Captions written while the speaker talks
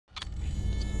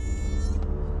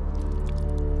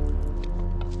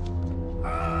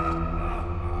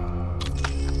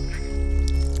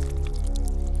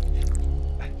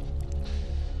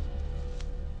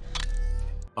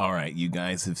right, you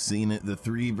guys have seen it, the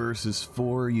 3 versus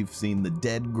 4, you've seen the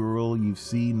dead girl, you've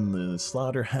seen the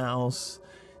slaughterhouse,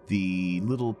 the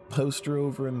little poster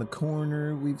over in the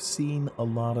corner. We've seen a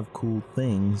lot of cool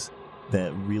things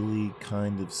that really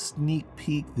kind of sneak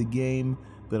peek the game,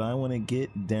 but I want to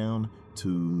get down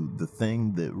to the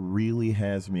thing that really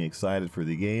has me excited for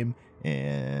the game,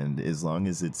 and as long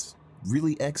as it's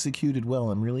really executed well,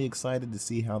 I'm really excited to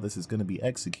see how this is going to be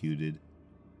executed.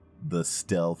 The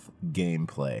stealth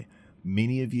gameplay.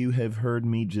 Many of you have heard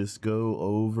me just go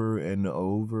over and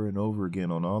over and over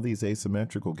again on all these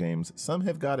asymmetrical games. Some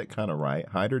have got it kind of right.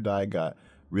 Hide or Die got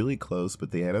really close,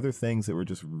 but they had other things that were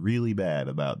just really bad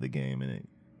about the game, and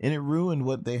it ruined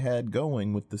what they had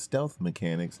going with the stealth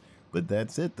mechanics. But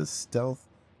that's it. The stealth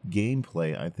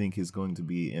gameplay, I think, is going to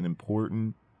be an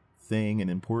important thing, an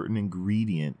important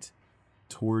ingredient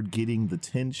toward getting the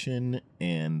tension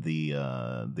and the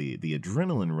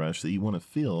adrenaline rush that you want to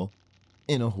feel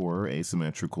in a horror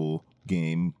asymmetrical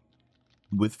game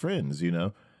with friends, you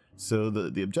know? So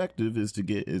the objective is to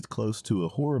get as close to a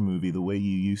horror movie the way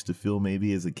you used to feel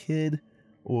maybe as a kid,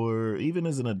 or even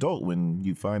as an adult when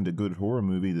you find a good horror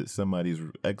movie that somebody's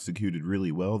executed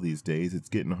really well these days. It's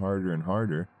getting harder and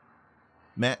harder.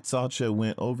 Matt Sacha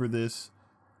went over this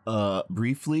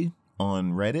briefly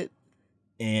on Reddit,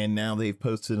 and now they've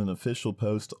posted an official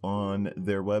post on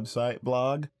their website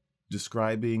blog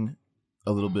describing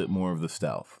a little bit more of the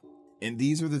stealth. And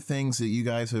these are the things that you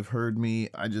guys have heard me.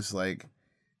 I just like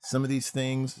some of these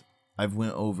things I've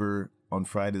went over on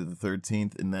Friday the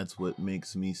 13th, and that's what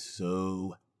makes me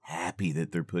so happy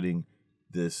that they're putting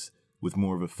this with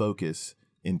more of a focus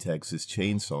in Texas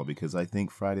Chainsaw, because I think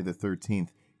Friday the 13th,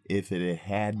 if it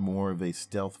had more of a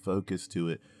stealth focus to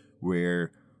it,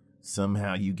 where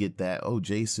somehow you get that, oh,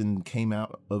 Jason came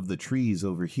out of the trees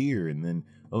over here, and then,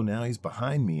 oh, now he's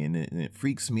behind me, and it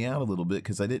freaks me out a little bit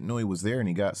because I didn't know he was there and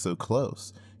he got so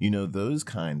close. You know, those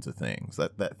kinds of things.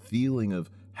 That feeling of,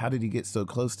 how did he get so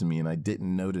close to me and I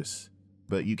didn't notice?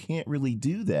 But you can't really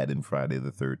do that in Friday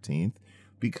the 13th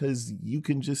because you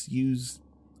can just use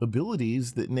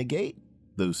abilities that negate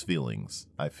those feelings,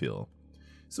 I feel.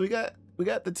 So we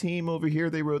got the team over here.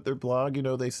 They wrote their blog. You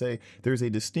know, they say there's a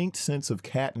distinct sense of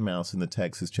cat and mouse in the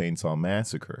Texas Chainsaw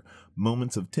Massacre.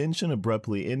 Moments of tension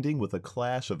abruptly ending with a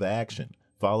clash of action,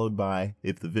 followed by,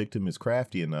 if the victim is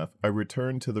crafty enough, a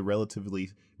return to the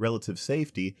relative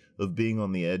safety of being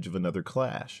on the edge of another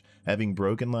clash, having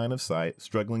broken line of sight,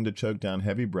 struggling to choke down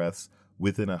heavy breaths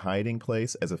within a hiding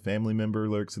place as a family member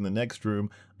lurks in the next room,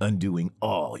 undoing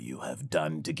all you have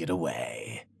done to get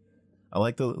away. I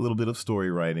like the little bit of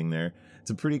story writing there. It's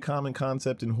a pretty common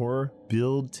concept in horror.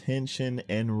 Build tension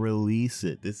and release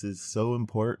it. This is so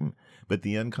important. But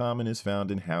the uncommon is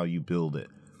found in how you build it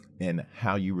and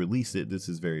how you release it. This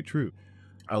is very true.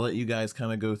 I'll let you guys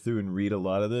kind of go through and read a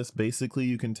lot of this. Basically,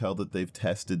 you can tell that they've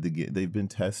tested the game. They've been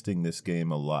testing this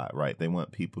game a lot, right? They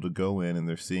want people to go in and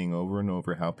they're seeing over and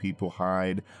over how people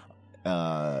hide.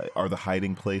 Are the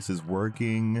hiding places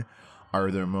working? Are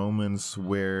there moments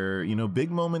where, you know,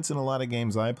 big moments in a lot of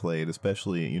games I played,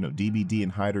 especially, you know, DBD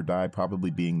and Hide or Die probably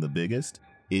being the biggest,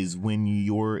 is when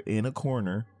you're in a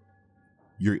corner,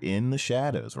 you're in the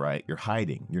shadows, right? You're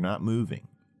hiding, you're not moving.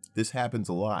 This happens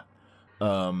a lot.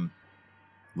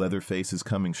 Leatherface is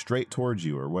coming straight towards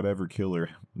you, or whatever killer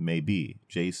may be.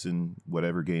 Jason,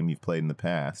 whatever game you've played in the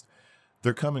past.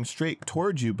 They're coming straight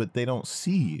towards you, but they don't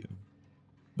see you.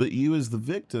 But you as the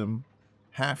victim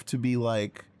have to be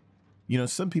like, you know,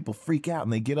 some people freak out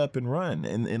and they get up and run.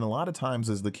 And a lot of times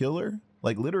as the killer,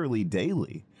 like literally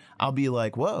daily, I'll be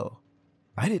like, whoa,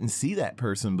 I didn't see that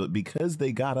person, but because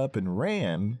they got up and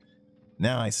ran,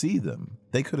 now I see them.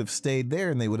 They could have stayed there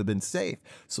and they would have been safe.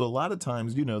 So a lot of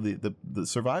times, you know, the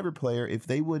survivor player,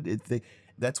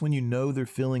 that's when you know they're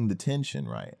feeling the tension,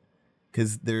 right?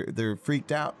 Because they're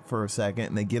freaked out for a second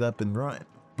and they get up and run.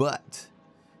 But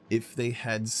if they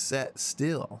had sat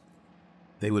still,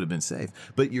 they would have been safe.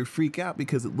 But you freak out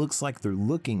because it looks like they're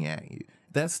looking at you.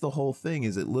 That's the whole thing,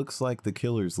 is it looks like the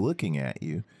killer's looking at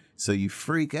you. So you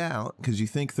freak out because you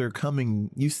think they're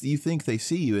coming. You think they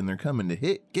see you and they're coming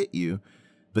to get you,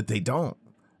 but they don't.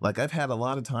 Like, I've had a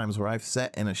lot of times where I've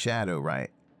sat in a shadow, right?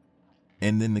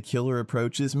 And then the killer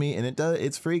approaches me, and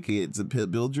it's freaky.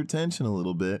 It builds your tension a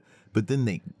little bit, but then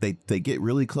they get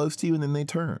really close to you and then they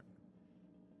turn.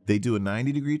 They do a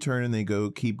 90-degree turn and they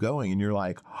keep going, and you're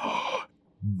like, oh,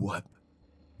 what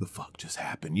the fuck just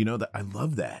happened? You know, that I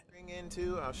love that.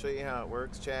 Into, I'll show you how it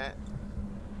works, chat.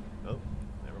 Oh,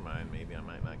 never mind. Maybe I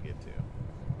might not get to.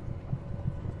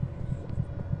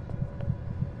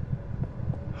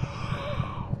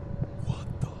 What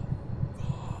the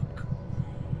fuck?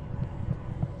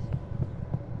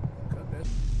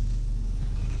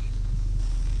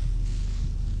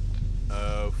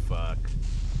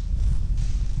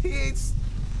 lights?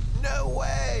 No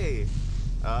way!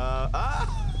 Are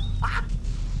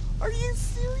you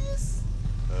serious?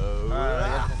 Oh, I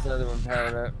guess that's another one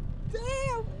powered up.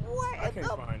 damn, what I can't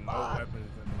find no weapons.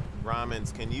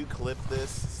 Ramens, can you clip this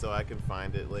so I can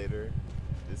find it later?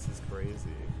 This is crazy.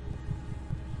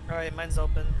 Alright, mine's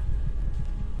open.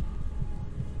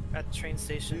 At the train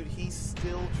station. Dude, he's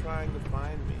still trying to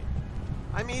find me.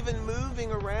 I'm even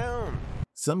moving around.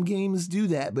 Some games do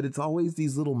that, but it's always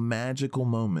these little magical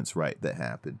moments, right, that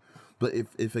happen. But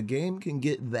if a game can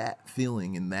get that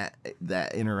feeling and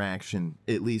that interaction,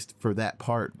 at least for that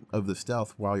part of the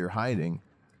stealth while you're hiding,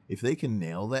 if they can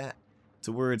nail that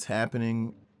to where it's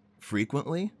happening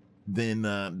frequently, then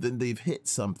they've hit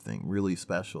something really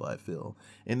special, I feel.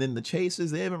 And then the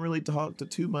chases, they haven't really talked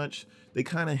too much. They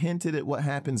kind of hinted at what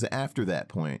happens after that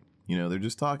point. You know, they're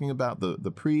just talking about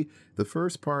the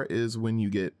first part is when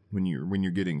you're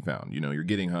getting found, you know, you're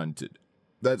getting hunted.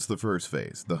 That's the first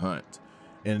phase, the hunt.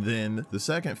 And then the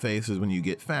second phase is when you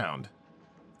get found.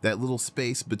 That little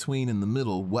space between in the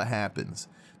middle, what happens?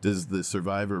 Does the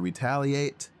survivor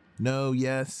retaliate? No,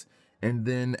 yes. And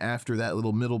then after that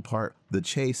little middle part, the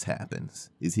chase happens.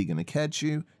 Is he gonna catch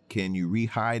you? Can you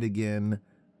re-hide again?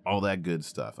 All that good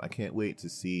stuff. I can't wait to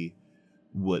see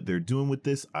what they're doing with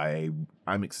this.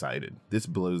 I'm excited. This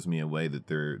blows me away that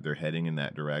they're heading in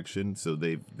that direction. So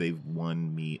they've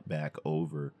won me back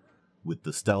over with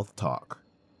the stealth talk.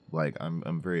 Like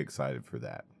I'm very excited for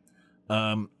that.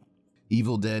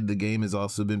 Evil Dead, the game, has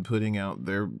also been putting out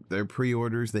their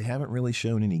pre-orders. They haven't really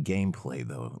shown any gameplay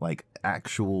though, like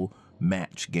actual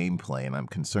match gameplay, and I'm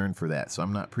concerned for that. So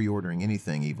I'm not pre-ordering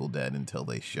anything Evil Dead until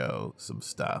they show some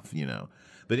stuff, you know.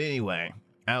 But anyway,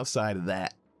 outside of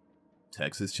that,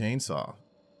 Texas Chainsaw.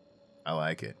 I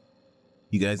like it.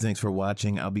 You guys, thanks for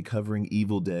watching. I'll be covering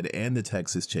Evil Dead and the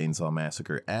Texas Chainsaw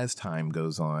Massacre as time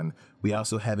goes on. We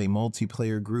also have a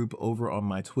multiplayer group over on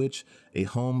my Twitch, a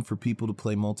home for people to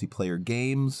play multiplayer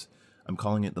games. I'm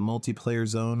calling it the Multiplayer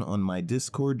Zone on my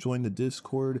Discord. Join the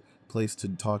Discord, place to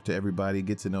talk to everybody,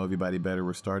 get to know everybody better.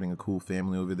 We're starting a cool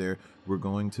family over there. We're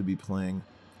going to be playing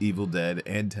Evil Dead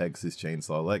and Texas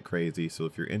Chainsaw like crazy. So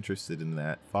if you're interested in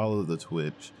that, follow the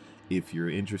Twitch. If you're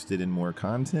interested in more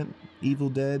content, Evil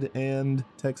Dead and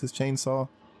Texas Chainsaw,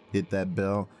 hit that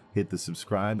bell, hit the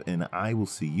subscribe, and I will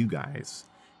see you guys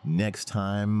next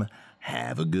time.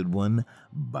 Have a good one.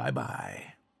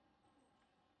 Bye-bye.